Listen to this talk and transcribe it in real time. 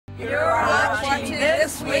You're watching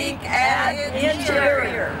This Week at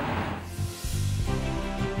Interior.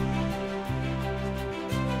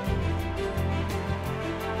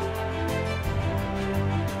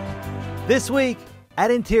 This week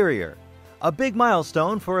at Interior, a big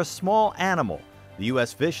milestone for a small animal. The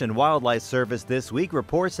U.S. Fish and Wildlife Service this week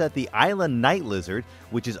reports that the island night lizard,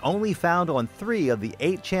 which is only found on 3 of the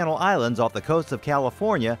 8 Channel Islands off the coast of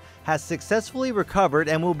California, has successfully recovered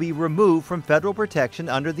and will be removed from federal protection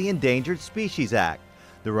under the Endangered Species Act.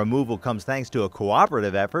 The removal comes thanks to a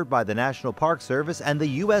cooperative effort by the National Park Service and the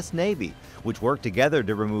U.S. Navy, which work together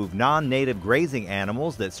to remove non-native grazing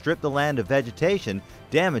animals that strip the land of vegetation,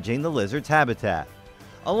 damaging the lizard's habitat.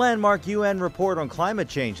 A landmark UN report on climate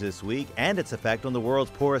change this week and its effect on the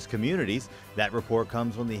world's poorest communities. That report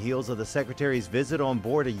comes on the heels of the Secretary's visit on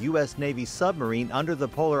board a U.S. Navy submarine under the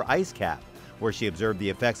polar ice cap, where she observed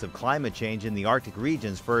the effects of climate change in the Arctic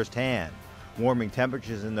regions firsthand. Warming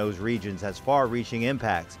temperatures in those regions has far-reaching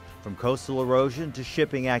impacts, from coastal erosion to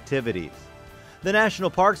shipping activities. The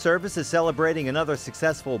National Park Service is celebrating another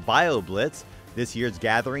successful BioBlitz. This year's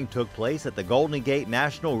gathering took place at the Golden Gate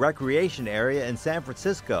National Recreation Area in San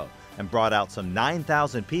Francisco and brought out some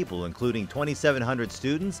 9,000 people, including 2,700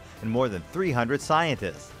 students and more than 300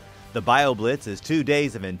 scientists. The BioBlitz is 2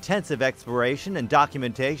 days of intensive exploration and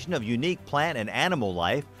documentation of unique plant and animal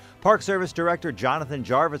life. Park Service Director Jonathan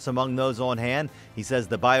Jarvis among those on hand. He says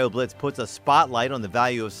the BioBlitz puts a spotlight on the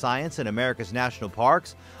value of science in America's national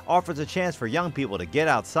parks, offers a chance for young people to get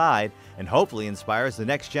outside, and hopefully inspires the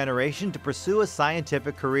next generation to pursue a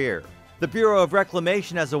scientific career. The Bureau of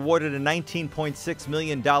Reclamation has awarded a $19.6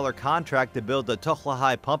 million contract to build the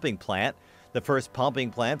Tohlakai Pumping Plant, the first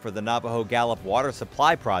pumping plant for the Navajo-Gallup Water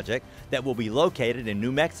Supply Project that will be located in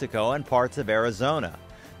New Mexico and parts of Arizona.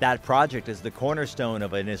 That project is the cornerstone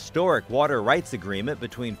of an historic water rights agreement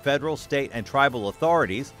between federal, state, and tribal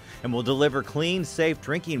authorities and will deliver clean, safe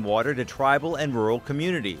drinking water to tribal and rural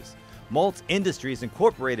communities. Maltz Industries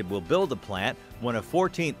Incorporated will build the plant, one of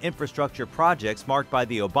 14 infrastructure projects marked by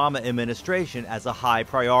the Obama administration as a high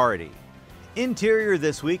priority. Interior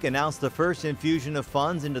this week announced the first infusion of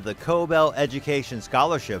funds into the Cobell Education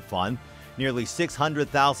Scholarship Fund. Nearly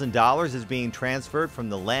 $600,000 is being transferred from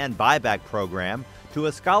the land buyback program to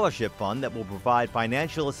a scholarship fund that will provide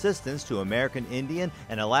financial assistance to American Indian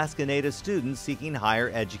and Alaska Native students seeking higher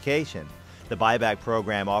education. The buyback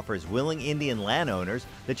program offers willing Indian landowners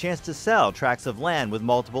the chance to sell tracts of land with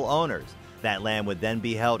multiple owners. That land would then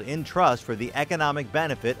be held in trust for the economic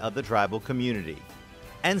benefit of the tribal community.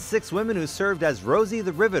 And 6 women who served as Rosie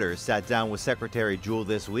the Riveters sat down with Secretary Jewell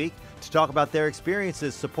this week to talk about their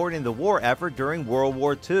experiences supporting the war effort during World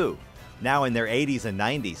War II. Now in their 80s and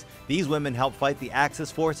 90s, these women helped fight the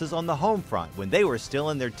Axis forces on the home front when they were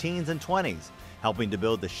still in their teens and 20s, helping to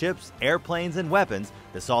build the ships, airplanes, and weapons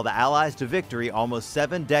that saw the Allies to victory almost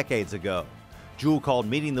 7 decades ago. Jewell called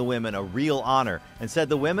meeting the women a real honor and said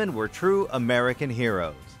the women were true American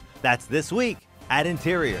heroes. That's This Week at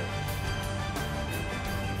Interior.